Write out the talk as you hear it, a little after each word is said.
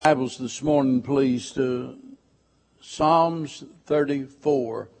Bibles this morning, please, to Psalms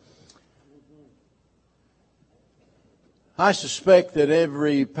 34. I suspect that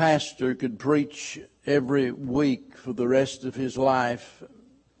every pastor could preach every week for the rest of his life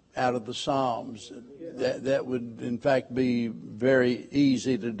out of the Psalms. That would, in fact, be very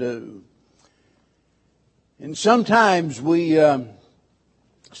easy to do. And sometimes we get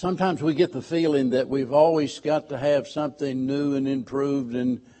the feeling that we've always got to have something new and improved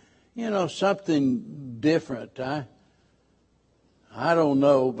and something different. I don't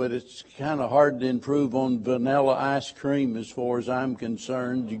know, but it's kind of hard to improve on vanilla ice cream as far as I'm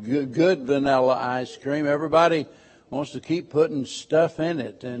concerned. Good vanilla ice cream. Everybody wants to keep putting stuff in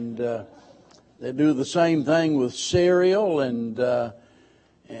it, and they do the same thing with cereal and a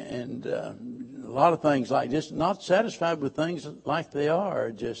lot of things like just not satisfied with things like they are.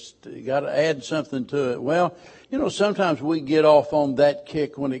 Just you got to add something to it. Well, sometimes we get off on that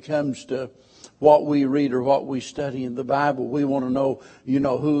kick when it comes to what we read or what we study in the Bible. We want to know,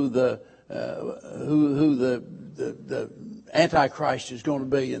 who the Antichrist is going to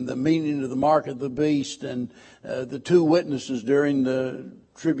be, and the meaning of the mark of the beast, and the two witnesses during the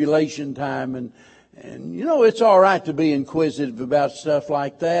tribulation time, and it's all right to be inquisitive about stuff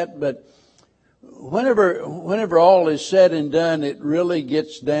like that, but whenever all is said and done, it really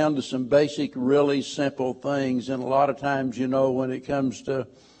gets down to some basic, really simple things. And a lot of times, when it comes to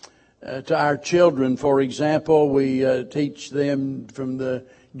our children, for example, we teach them from the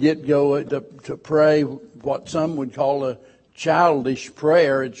get-go to pray what some would call a childish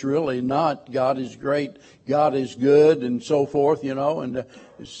prayer. It's really not. God is great, God is good, and so forth, and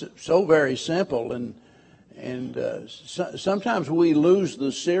it's so very simple. And sometimes we lose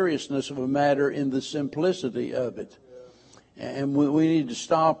the seriousness of a matter in the simplicity of it. And we need to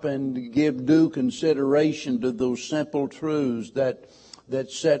stop and give due consideration to those simple truths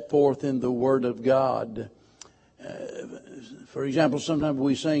that's set forth in the Word of God. For example, sometimes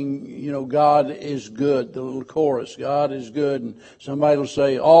we sing, God is good, the little chorus, God is good. And somebody will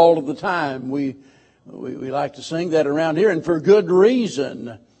say, all of the time. We like to sing that around here, and for good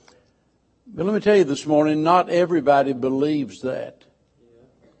reason. But let me tell you this morning, not everybody believes that.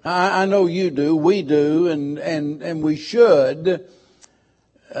 I know you do, we do, and we should.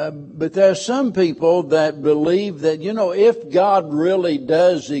 But there are some people that believe that, if God really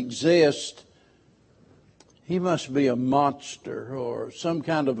does exist, He must be a monster or some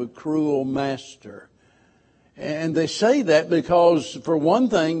kind of a cruel master. And they say that because, for one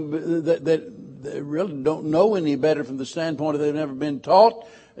thing, that they really don't know any better from the standpoint of they've never been taught.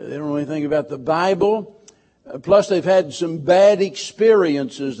 They don't know anything about the Bible. Plus, they've had some bad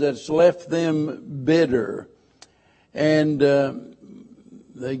experiences that's left them bitter. And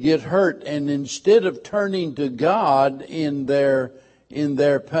they get hurt. And instead of turning to God in their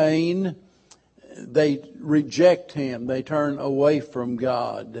pain, they reject Him. They turn away from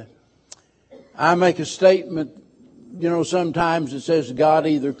God. I make a statement, sometimes it says God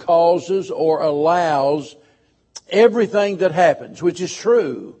either causes or allows everything that happens, which is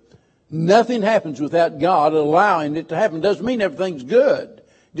true. Nothing happens without God allowing it to happen. Doesn't mean everything's good.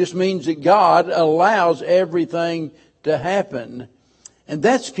 It just means that God allows everything to happen. And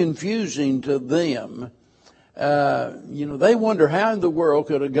that's confusing to them. They wonder how in the world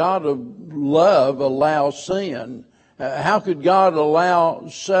could a God of love allow sin? How could God allow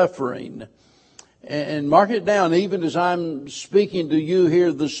suffering? And mark it down, even as I'm speaking to you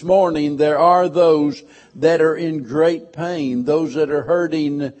here this morning, there are those that are in great pain, those that are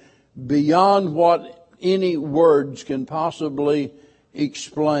hurting beyond what any words can possibly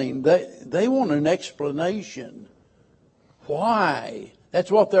explain. They want an explanation. Why?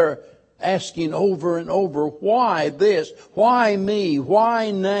 That's what they're asking over and over. Why this? Why me? Why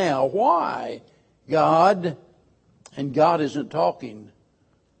now? Why? God? And God isn't talking.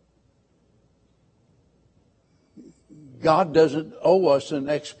 God doesn't owe us an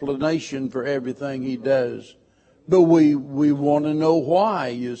explanation for everything He does. But we want to know why,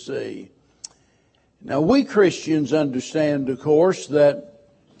 you see. Now, we Christians understand, of course, that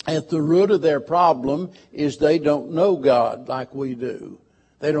at the root of their problem is they don't know God like we do.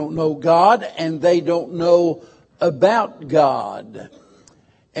 They don't know God, and they don't know about God.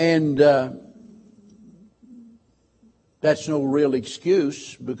 And that's no real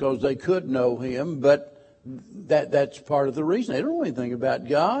excuse, because they could know Him, but that's part of the reason. They don't know anything about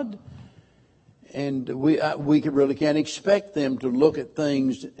God. And we really can't expect them to look at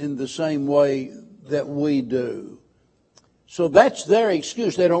things in the same way that we do. So that's their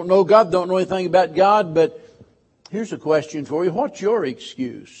excuse. They don't know God, don't know anything about God. But here's a question for you. What's your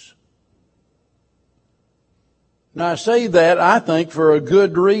excuse? Now I say that, I think, for a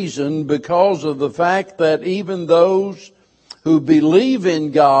good reason, because of the fact that even those who believe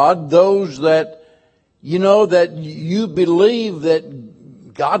in God, those that, that you believe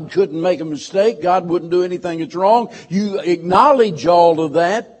that God couldn't make a mistake, God wouldn't do anything that's wrong, you acknowledge all of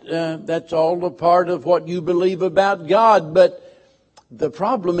that. That's all a part of what you believe about God. But the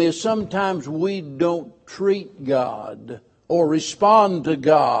problem is sometimes we don't treat God or respond to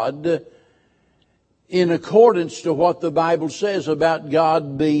God in accordance to what the Bible says about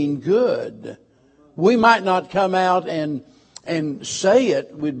God being good. We might not come out and say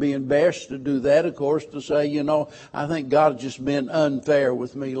it. We'd be embarrassed to do that, of course, to say, I think God's just been unfair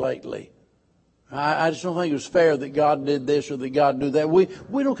with me lately. I just don't think it was fair that God did this or that God did that. We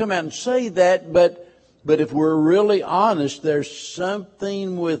don't come out and say that, but if we're really honest, there's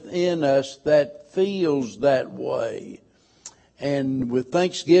something within us that feels that way. And with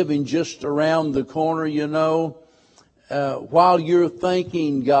Thanksgiving just around the corner, while you're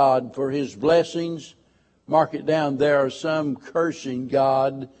thanking God for His blessings, mark it down, there are some cursing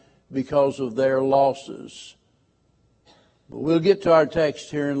God because of their losses. But we'll get to our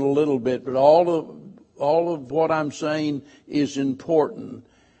text here in a little bit, but all of what I'm saying is important.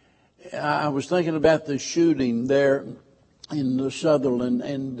 I was thinking about the shooting there in the Sutherland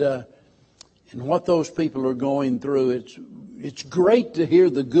and what those people are going through. It's great to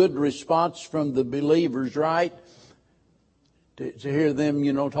hear the good response from the believers, right? To hear them,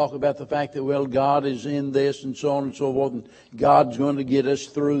 talk about the fact that, well, God is in this and so on and so forth, and God's going to get us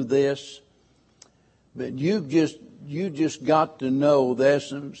through this. But you just got to know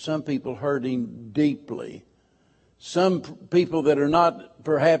there's some people hurting deeply. Some people that are not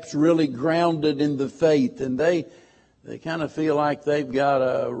perhaps really grounded in the faith, and they kind of feel like they've got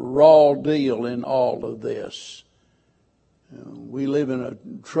a raw deal in all of this. We live in a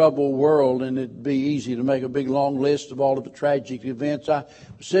troubled world, and it'd be easy to make a big long list of all of the tragic events. I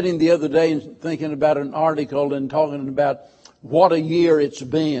was sitting the other day and thinking about an article and talking about what a year it's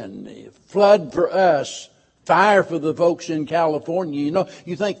been. Flood for us, fire for the folks in California.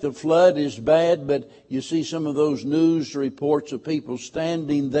 You think the flood is bad, but you see some of those news reports of people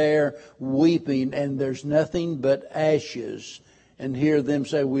standing there weeping, and there's nothing but ashes, and hear them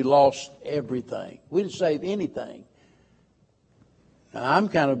say, we lost everything. We didn't save anything. Now, I'm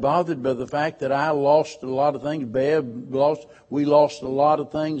kind of bothered by the fact that I lost a lot of things. We lost a lot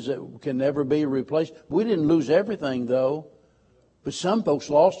of things that can never be replaced. We didn't lose everything, though. But some folks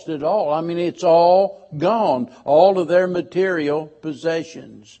lost it all. I mean, it's all gone. All of their material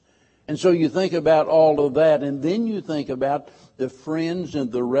possessions. And so you think about all of that. And then you think about the friends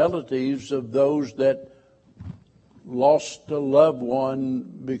and the relatives of those that lost a loved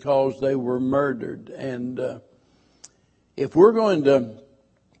one because they were murdered. And if we're going to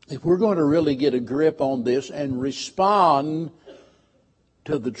really get a grip on this and respond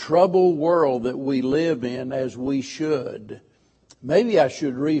to the troubled world that we live in as we should, maybe I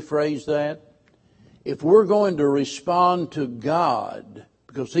should rephrase that. If we're going to respond to God,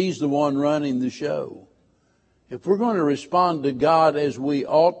 because He's the one running the show, if we're going to respond to God as we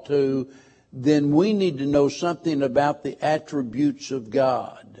ought to, then we need to know something about the attributes of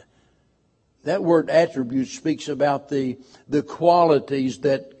God. That word attributes speaks about the qualities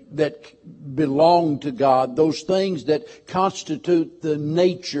that belong to God, those things that constitute the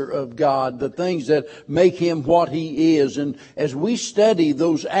nature of God, the things that make Him what He is. And as we study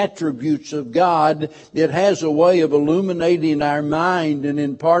those attributes of God, it has a way of illuminating our mind and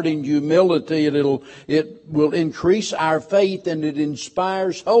imparting humility. It will increase our faith, and it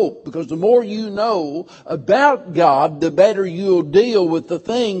inspires hope, because the more you know about God, the better you'll deal with the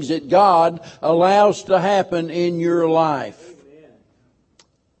things that God allows to happen in your life.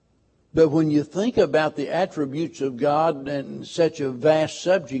 But when you think about the attributes of God and such a vast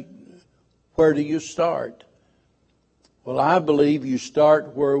subject, where do you start? Well, I believe you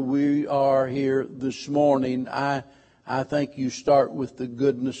start where we are here this morning. I think you start with the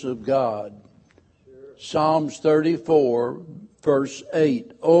goodness of God. Sure. Psalms 34, verse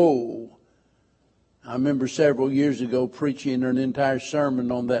 8. Oh, I remember several years ago preaching an entire sermon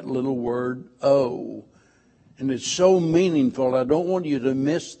on that little word, oh. And it's so meaningful. I don't want you to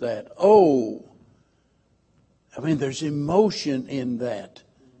miss that. Oh, I mean, there's emotion in that.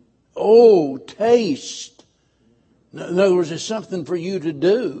 Oh, taste. In other words, there's something for you to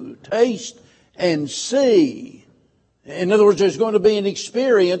do. Taste and see. In other words, there's going to be an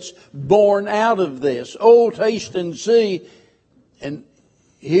experience born out of this. Oh, taste and see. And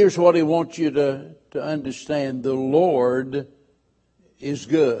here's what He wants you to understand. The Lord is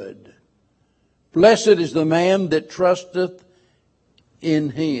good. Blessed is the man that trusteth in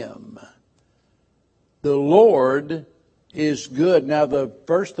Him. The Lord is good. Now, the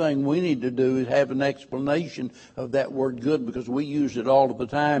first thing we need to do is have an explanation of that word good, because we use it all of the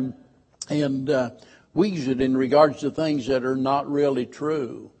time. And we use it in regards to things that are not really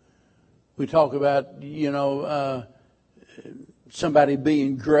true. We talk about, somebody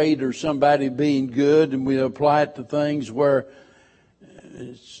being great or somebody being good, and we apply it to things where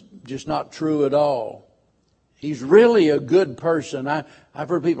it's just not true at all. He's really a good person. I've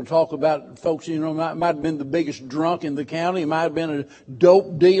heard people talk about folks, might have been the biggest drunk in the county, might have been a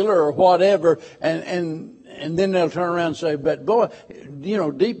dope dealer or whatever, and then they'll turn around and say, but boy,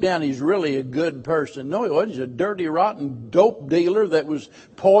 deep down he's really a good person. No, he wasn't. He's a dirty, rotten dope dealer that was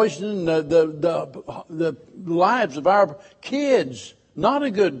poisoning the lives of our kids. Not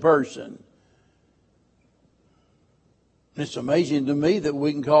a good person. It's amazing to me that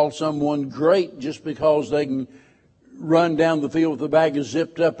we can call someone great just because they can run down the field with a bag of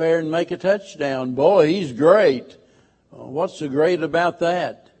zipped up air and make a touchdown. Boy, he's great. Well, what's so great about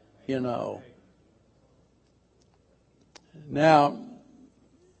that, Now,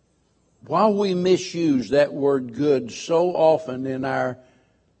 while we misuse that word good so often in our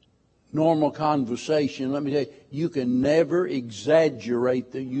normal conversation, let me tell you, you can never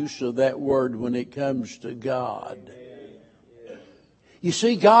exaggerate the use of that word when it comes to God. You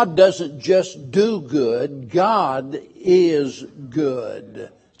see, God doesn't just do good. God is good.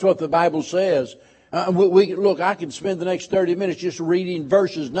 That's what the Bible says. Look, I could spend the next 30 minutes just reading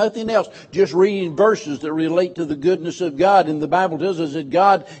verses, nothing else, just reading verses that relate to the goodness of God. And the Bible tells us that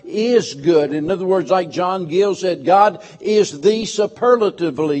God is good. In other words, like John Gill said, God is the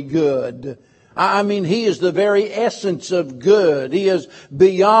superlatively good. He is the very essence of good. He is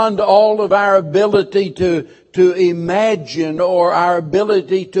beyond all of our ability to imagine or our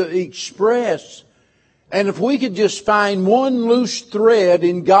ability to express. And if we could just find one loose thread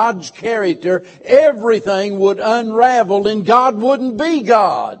in God's character, everything would unravel and God wouldn't be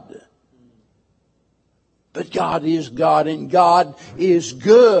God. But God is God, and God is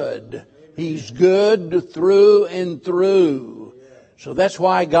good. He's good through and through. So that's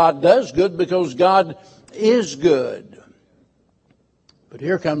why God does good, because God is good. But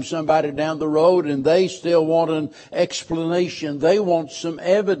here comes somebody down the road and they still want an explanation. They want some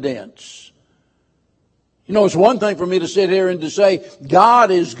evidence. It's one thing for me to sit here and to say God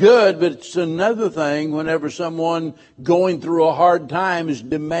is good, but it's another thing whenever someone going through a hard time is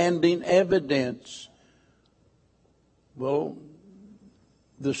demanding evidence. Well,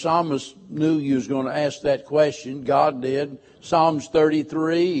 the psalmist knew you was going to ask that question. God did. Psalms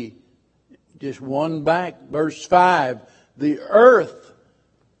 33, just one back, verse 5. The earth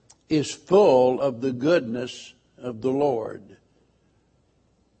is full of the goodness of the Lord.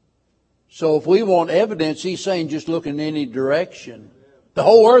 So if we want evidence, he's saying just look in any direction. The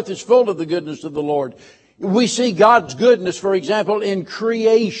whole earth is full of the goodness of the Lord. We see God's goodness, for example, in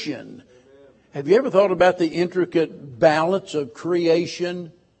creation. Have you ever thought about the intricate balance of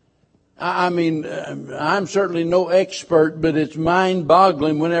creation? I'm certainly no expert, but it's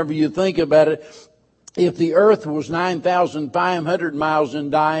mind-boggling whenever you think about it. If the earth was 9,500 miles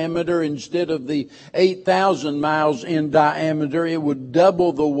in diameter instead of the 8,000 miles in diameter, it would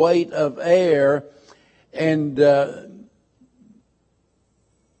double the weight of air, and the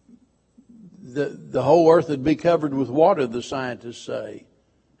whole earth would be covered with water, the scientists say.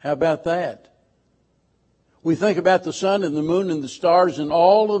 How about that? We think about the sun and the moon and the stars and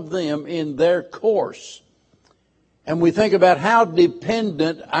all of them in their course. And we think about how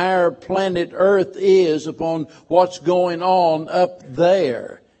dependent our planet Earth is upon what's going on up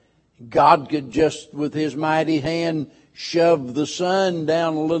there. God could just, with His mighty hand, shove the sun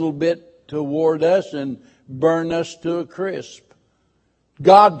down a little bit toward us and burn us to a crisp.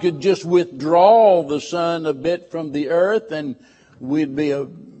 God could just withdraw the sun a bit from the earth and we'd be a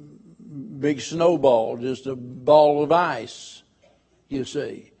big snowball, just a ball of ice, you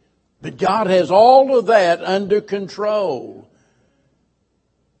see. But God has all of that under control.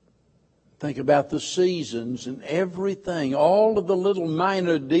 Think about the seasons and everything, all of the little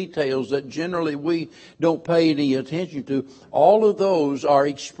minor details that generally we don't pay any attention to. All of those are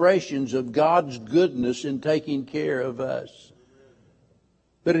expressions of God's goodness in taking care of us.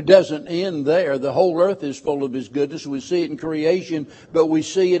 But it doesn't end there. The whole earth is full of His goodness. We see it in creation, but we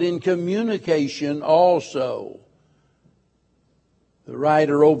see it in communication also. The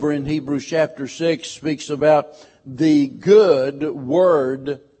writer over in Hebrews chapter 6 speaks about the good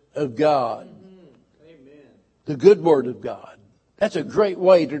Word of God. Amen. The good Word of God. That's a great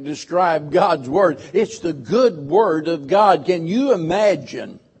way to describe God's Word. It's the good Word of God. Can you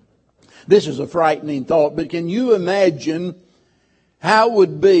imagine? This is a frightening thought, but can you imagine how it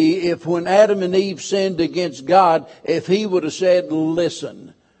would be if when Adam and Eve sinned against God, if He would have said,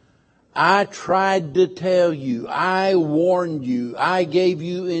 listen, I tried to tell you, I warned you, I gave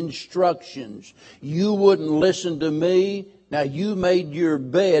you instructions. You wouldn't listen to me. Now you made your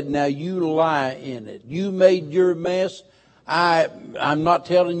bed, now you lie in it. You made your mess. I'm not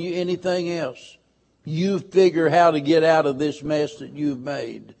telling you anything else. You figure how to get out of this mess that you've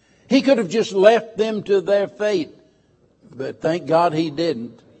made. He could have just left them to their fate. But thank God He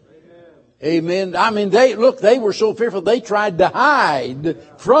didn't. Amen. I mean, they were so fearful, they tried to hide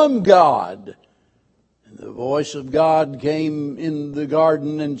from God. And the voice of God came in the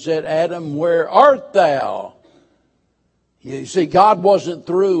garden and said, Adam, where art thou? You see, God wasn't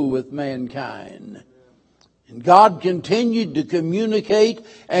through with mankind. And God continued to communicate,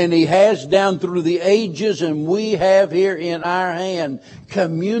 and He has down through the ages, and we have here in our hand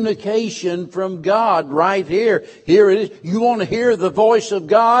communication from God right here. Here it is. You want to hear the voice of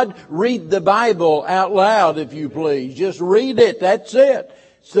God? Read the Bible out loud, if you please. Just read it. That's it.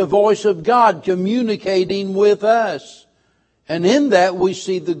 It's the voice of God communicating with us. And in that we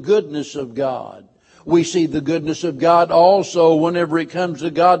see the goodness of God. We see the goodness of God also whenever it comes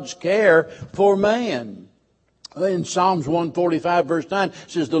to God's care for man. In Psalms 145 verse 9 it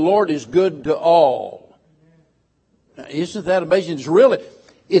says, the Lord is good to all. Now, isn't that amazing?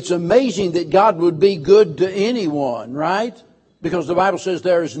 It's amazing that God would be good to anyone, right? Because the Bible says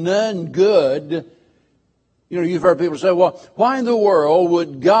there is none good. You know, you've heard people say, well, why in the world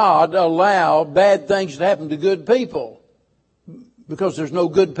would God allow bad things to happen to good people? Because there's no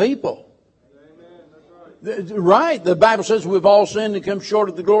good people. Right. The Bible says we've all sinned and come short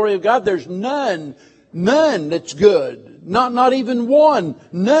of the glory of God. There's none that's good. Not even one.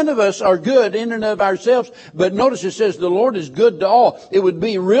 None of us are good in and of ourselves. But notice it says the Lord is good to all. It would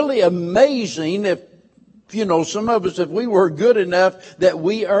be really amazing if, some of us, if we were good enough that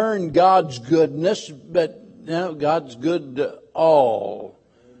we earned God's goodness, but God's good to all.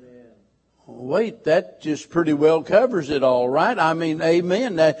 Wait, that just pretty well covers it all, right? I mean,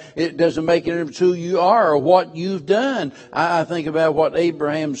 amen. It doesn't make any difference who you are or what you've done. I think about what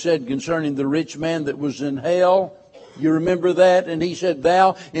Abraham said concerning the rich man that was in hell. You remember that? And he said,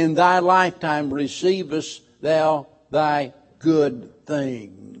 thou in thy lifetime receivest thou thy good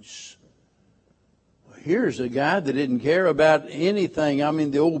things. Well, here's a guy that didn't care about anything. I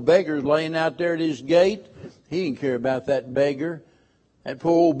mean, the old beggar's laying out there at his gate. He didn't care about that beggar. That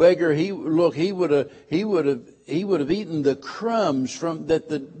poor old beggar, he would have eaten the crumbs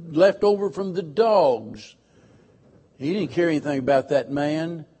left over from the dogs. He didn't care anything about that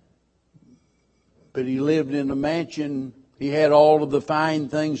man. But he lived in a mansion. He had all of the fine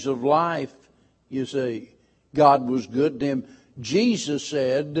things of life. You see, God was good to him. Jesus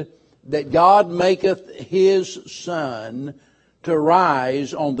said that God maketh His sun to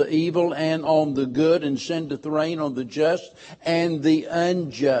rise on the evil and on the good, and sendeth rain on the just and the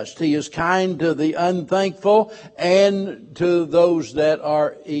unjust. He is kind to the unthankful and to those that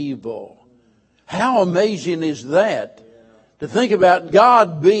are evil. How amazing is that? To think about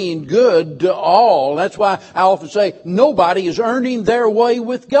God being good to all. That's why I often say nobody is earning their way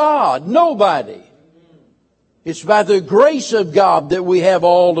with God. Nobody. It's by the grace of God that we have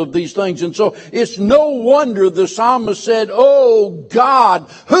all of these things. And so it's no wonder the psalmist said, oh God,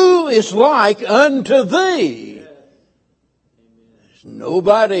 who is like unto thee? There's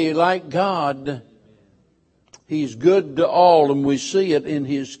nobody like God. He's good to all, and we see it in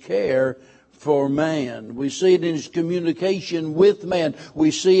His care for man. We see it in His communication with man.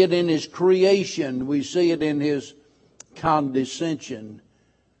 We see it in His creation. We see it in His condescension.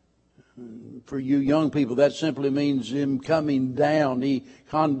 For you young people, that simply means Him coming down. He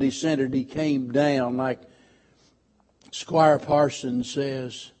condescended. He came down. Like Squire Parsons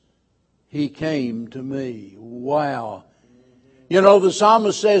says, He came to me. Wow. The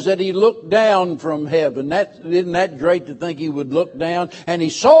psalmist says that he looked down from heaven. Isn't that great to think he would look down? And he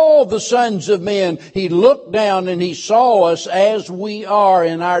saw the sons of men. He looked down and he saw us as we are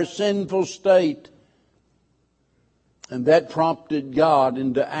in our sinful state. And that prompted God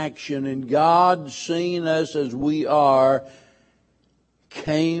into action. And God, seeing us as we are,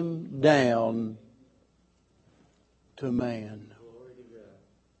 came down to man.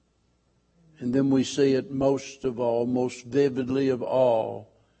 And then we see it most vividly of all,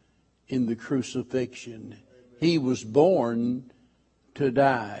 in the crucifixion. He was born to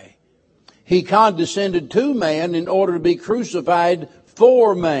die. He condescended to man in order to be crucified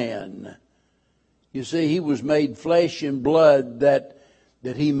for man. You see, He was made flesh and blood that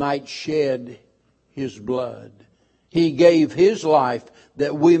He might shed His blood. He gave His life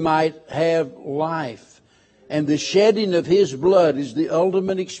that we might have life. And the shedding of His blood is the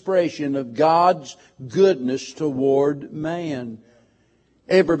ultimate expression of God's goodness toward man.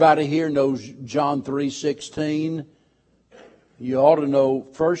 Everybody here knows John 3:16. You ought to know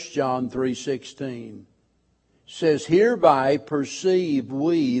 1 John 3:16. Says, hereby perceive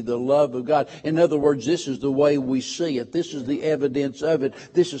we the love of God. In other words, this is the way we see it. This is the evidence of it.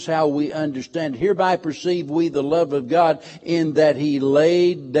 This is how we understand. Hereby perceive we the love of God in that He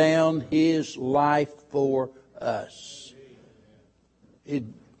laid down His life for us.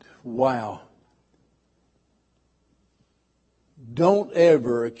 Wow. Don't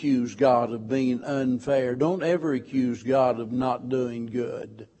ever accuse God of being unfair. Don't ever accuse God of not doing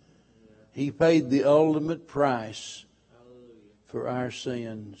good. He paid the ultimate price for our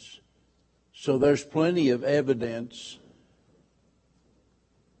sins. So there's plenty of evidence.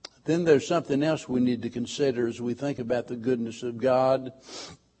 Then there's something else we need to consider as we think about the goodness of God.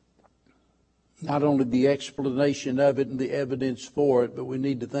 Not only the explanation of it and the evidence for it, but we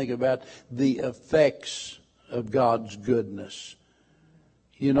need to think about the effects of God's goodness.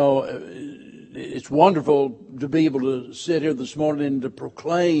 You know, it's wonderful to be able to sit here this morning and to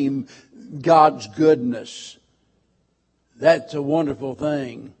proclaim God's goodness. That's a wonderful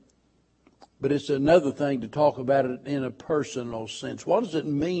thing. But it's another thing to talk about it in a personal sense. What does it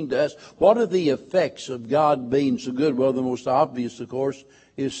mean to us? What are the effects of God being so good? Well, the most obvious, of course,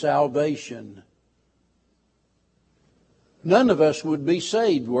 is salvation. None of us would be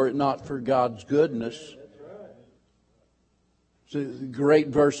saved were it not for God's goodness. It's a great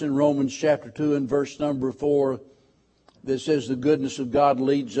verse in Romans chapter 2 and verse number 4 that says the goodness of God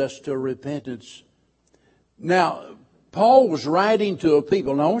leads us to repentance. Now, Paul was writing to a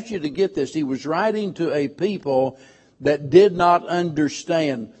people, and I want you to get this, he was writing to a people that did not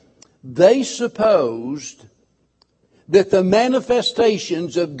understand. They supposed that the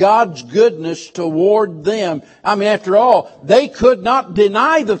manifestations of God's goodness toward them, after all, they could not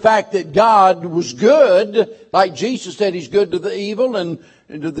deny the fact that God was good. Like Jesus said, He's good to the evil and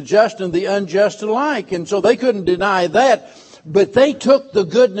to the just and the unjust alike. And so they couldn't deny that. But they took the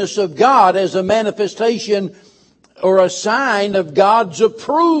goodness of God as a manifestation or a sign of God's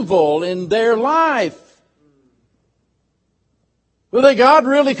approval in their life. Well, God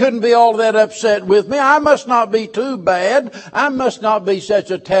really couldn't be all that upset with me. I must not be too bad. I must not be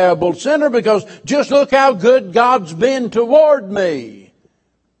such a terrible sinner because just look how good God's been toward me.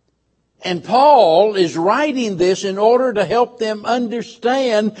 And Paul is writing this in order to help them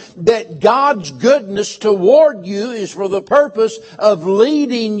understand that God's goodness toward you is for the purpose of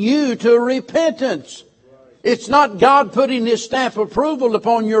leading you to repentance. It's not God putting His stamp of approval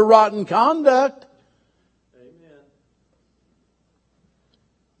upon your rotten conduct.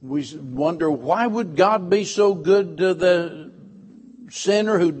 We wonder, why would God be so good to the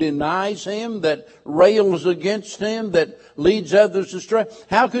sinner who denies Him, that rails against Him, that leads others astray?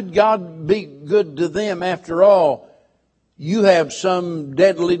 How could God be good to them? After all, you have some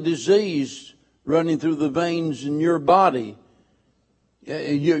deadly disease running through the veins in your body.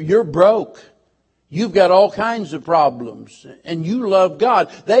 You're broke. You've got all kinds of problems, and you love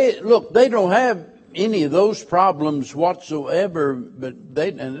God. They don't have any of those problems whatsoever, but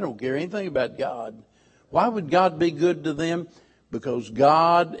they don't care anything about God. Why would God be good to them? Because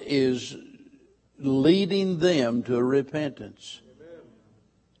God is leading them to repentance.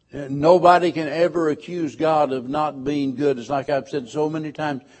 And nobody can ever accuse God of not being good. It's like I've said so many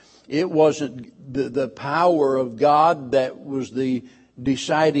times, it wasn't the power of God that was the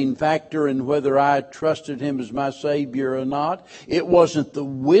deciding factor in whether I trusted Him as my Savior or not. It wasn't the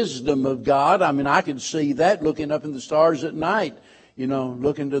wisdom of God. I could see that looking up in the stars at night.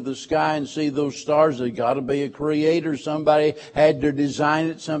 Look into the sky and see those stars. There's got to be a creator. Somebody had to design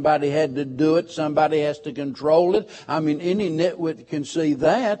it. Somebody had to do it. Somebody has to control it. Any nitwit can see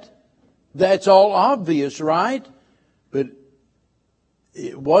that. That's all obvious, right? But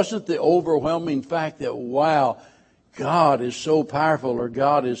it wasn't the overwhelming fact that, wow, God is so powerful or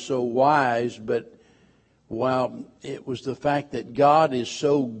God is so wise, but it was the fact that God is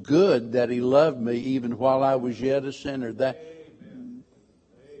so good that He loved me even while I was yet a sinner.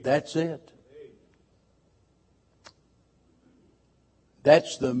 That's it.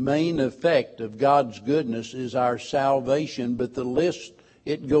 That's the main effect of God's goodness, is our salvation. But the list,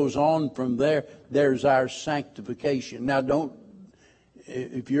 it goes on from there. There's our sanctification. Now,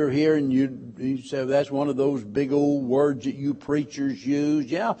 if you're here and you say that's one of those big old words that you preachers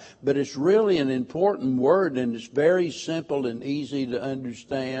use, yeah, but it's really an important word, and it's very simple and easy to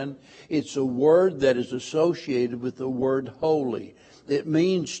understand. It's a word that is associated with the word holy. It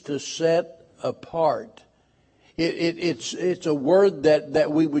means to set apart. It's a word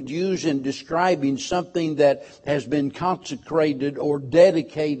that we would use in describing something that has been consecrated or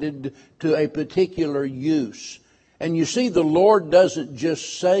dedicated to a particular use. And you see, the Lord doesn't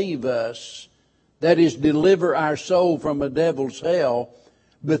just save us, that is, deliver our soul from a devil's hell,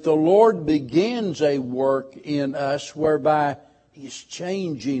 but the Lord begins a work in us whereby He's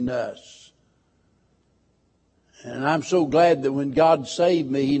changing us. And I'm so glad that when God saved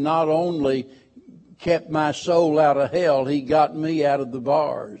me, He not only kept my soul out of hell, He got me out of the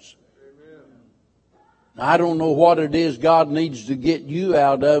bars. I don't know what it is God needs to get you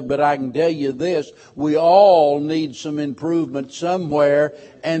out of, but I can tell you this, we all need some improvement somewhere,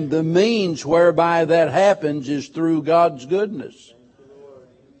 and the means whereby that happens is through God's goodness.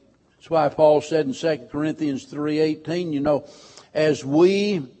 That's why Paul said in 2 Corinthians 3:18, as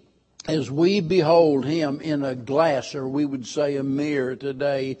we behold Him in a glass, or we would say a mirror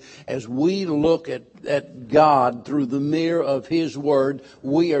today, as we look at God through the mirror of His Word,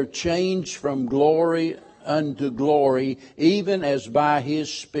 we are changed from glory unto glory, even as by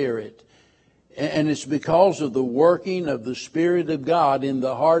His Spirit. And it's because of the working of the Spirit of God in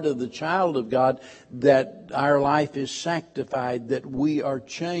the heart of the child of God that our life is sanctified, that we are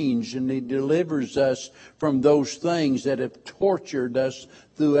changed, and He delivers us from those things that have tortured us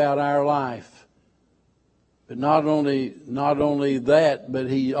throughout our life. But not only that, but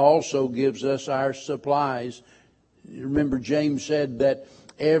He also gives us our supplies. You remember James said that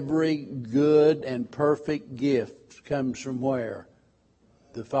every good and perfect gift comes from where?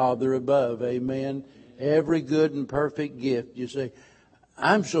 The Father above. Amen. Every good and perfect gift. You say,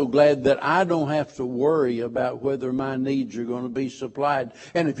 I'm so glad that I don't have to worry about whether my needs are going to be supplied.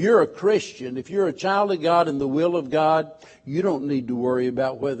 And if you're a Christian, if you're a child of God in the will of God, you don't need to worry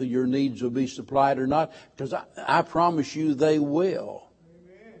about whether your needs will be supplied or not, because I promise you they will.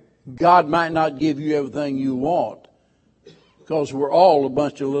 God might not give you everything you want, because we're all a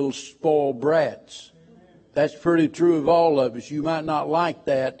bunch of little spoiled brats. That's pretty true of all of us. You might not like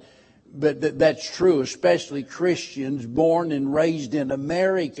that, but that's true, especially Christians born and raised in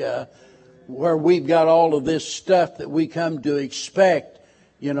America, where we've got all of this stuff that we come to expect.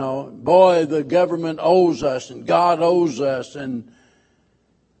 Boy, the government owes us and God owes us. And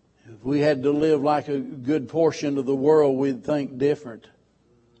if we had to live like a good portion of the world, we'd think different.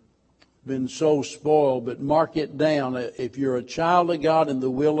 Been so spoiled, but mark it down. If you're a child of God in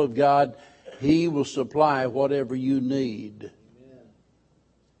the will of God, He will supply whatever you need.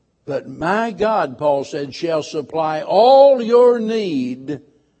 But my God, Paul said, shall supply all your need.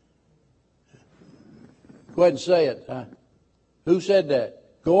 Go ahead and say it. Who said that?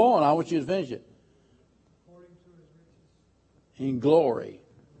 Go on. I want you to finish it. In glory.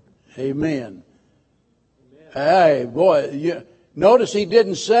 Amen. Hey, boy. Notice he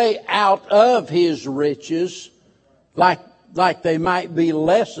didn't say out of His riches, like they might be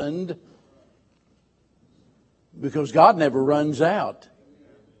lessened, because God never runs out.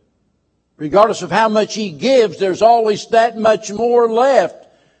 Regardless of how much He gives, there's always that much more left,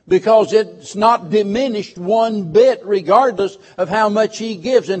 because it's not diminished one bit regardless of how much He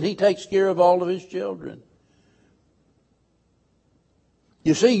gives, and He takes care of all of His children.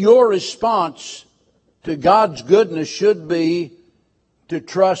 You see, your response to God's goodness should be to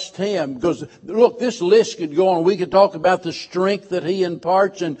trust Him. Because, look, this list could go on. We could talk about the strength that He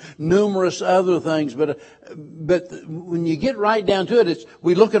imparts and numerous other things. But when you get right down to it,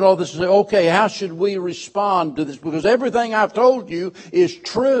 we look at all this and say, okay, how should we respond to this? Because everything I've told you is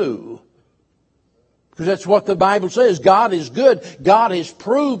true. Because that's what the Bible says. God is good. God has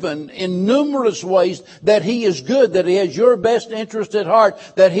proven in numerous ways that He is good, that He has your best interest at heart,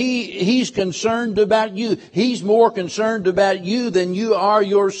 that He's concerned about you. He's more concerned about you than you are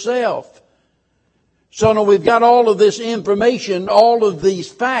yourself. So now we've got all of this information, all of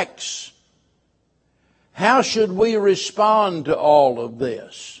these facts. How should we respond to all of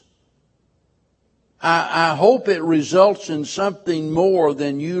this? I hope it results in something more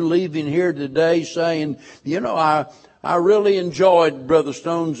than you leaving here today saying, I really enjoyed Brother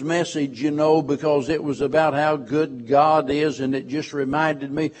Stone's message, because it was about how good God is, and it just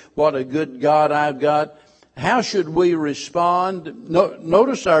reminded me what a good God I've got. How should we respond?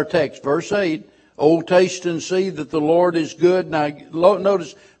 Notice our text, verse 8. Oh, taste and see that the Lord is good. Now,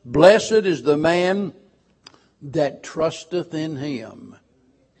 notice, blessed is the man that trusteth in Him.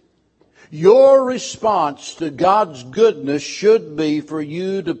 Your response to God's goodness should be for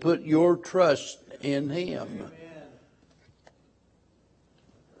you to put your trust in Him. Amen.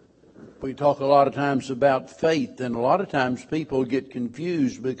 We talk a lot of times about faith, and a lot of times people get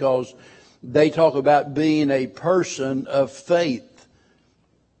confused because they talk about being a person of faith.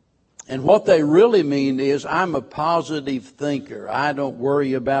 And what they really mean is, I'm a positive thinker. I don't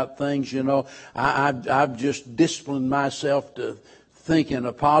worry about things, you know. I've just disciplined myself to think in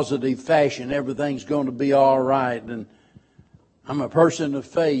a positive fashion. Everything's going to be all right. And I'm a person of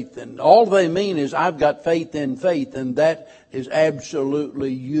faith. And all they mean is, I've got faith in faith. And that is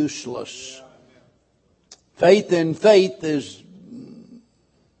absolutely useless. Faith in faith is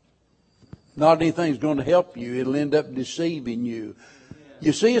not anything that's going to help you. It'll end up deceiving you.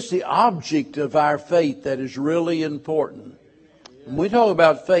 You see, it's the object of our faith that is really important. When we talk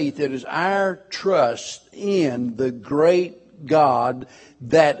about faith, it is our trust in the great God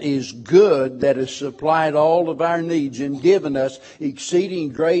that is good, that has supplied all of our needs and given us exceeding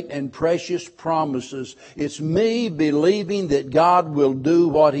great and precious promises. It's me believing that God will do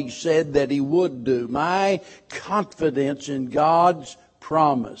what He said that He would do. My confidence in God's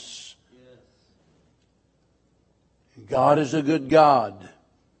promise. God is a good God.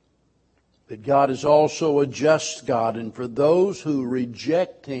 But God is also a just God. And for those who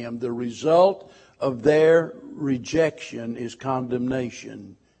reject Him, the result of their rejection is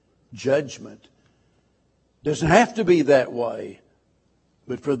condemnation, judgment. Doesn't have to be that way.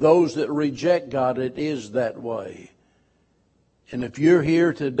 But for those that reject God, it is that way. And if you're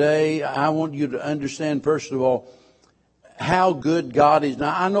here today, I want you to understand, first of all, how good God is.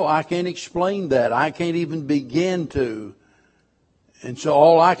 Now, I know I can't explain that. I can't even begin to. And so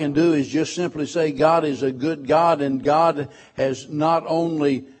all I can do is just simply say God is a good God, and God has not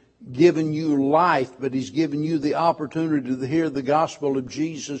only given you life, but He's given you the opportunity to hear the gospel of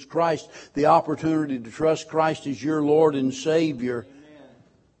Jesus Christ, the opportunity to trust Christ as your Lord and Savior. Amen.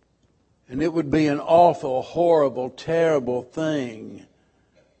 And it would be an awful, horrible, terrible thing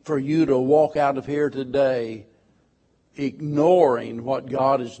for you to walk out of here today ignoring what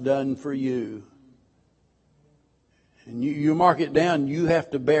God has done for you. And you mark it down, you have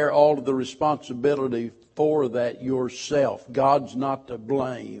to bear all of the responsibility for that yourself. God's not to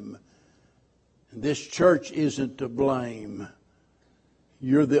blame. And this church isn't to blame.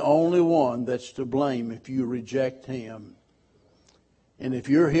 You're the only one that's to blame if you reject Him. And if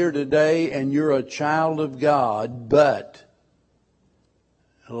you're here today and you're a child of God, but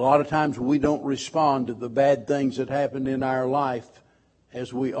a lot of times we don't respond to the bad things that happen in our life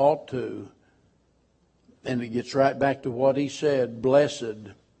as we ought to. And it gets right back to what He said,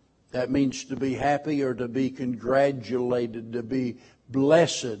 blessed. That means to be happy or to be congratulated, to be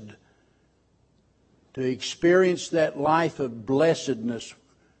blessed. To experience that life of blessedness,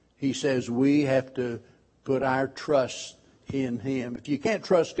 He says we have to put our trust in Him. If you can't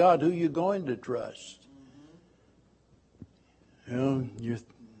trust God, who are you going to trust? You know, you're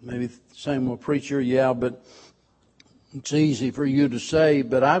maybe saying, well, preacher, yeah, but it's easy for you to say,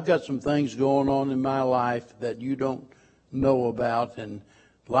 but I've got some things going on in my life that you don't know about, and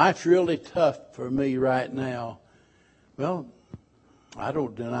life's really tough for me right now. Well, I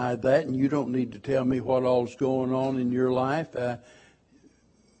don't deny that, and you don't need to tell me what all's going on in your life.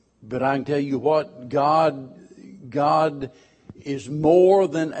 But I can tell you what, God is more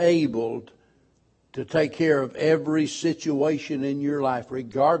than able to take care of every situation in your life,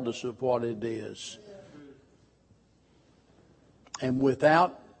 regardless of what it is. And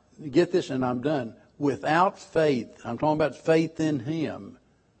without, get this and I'm done, without faith, I'm talking about faith in Him,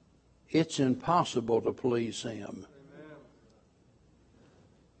 it's impossible to please Him.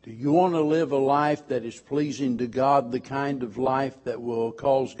 Do you want to live a life that is pleasing to God, the kind of life that will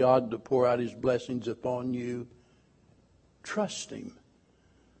cause God to pour out His blessings upon you? Trust Him.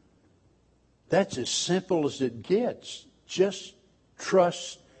 That's as simple as it gets. Just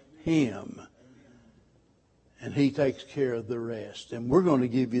trust Him. And He takes care of the rest. And we're going to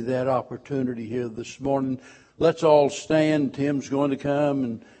give you that opportunity here this morning. Let's all stand. Tim's going to come,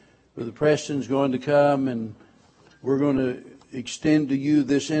 and Brother Preston's going to come, and we're going to extend to you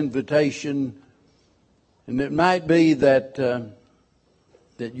this invitation. And it might be that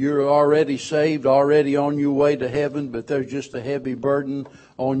that you're already saved, already on your way to heaven, but there's just a heavy burden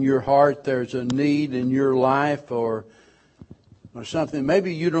on your heart. There's a need in your life or something.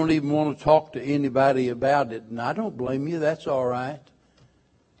 Maybe you don't even want to talk to anybody about it, and I don't blame you. That's all right.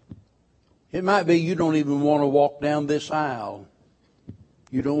 It might be you don't even want to walk down this aisle.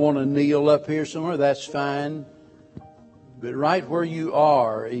 You don't want to kneel up here somewhere. That's fine. But right where you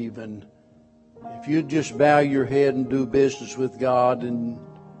are even, if you just bow your head and do business with God and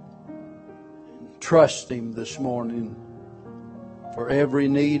trust Him this morning for every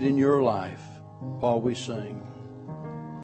need in your life while we sing.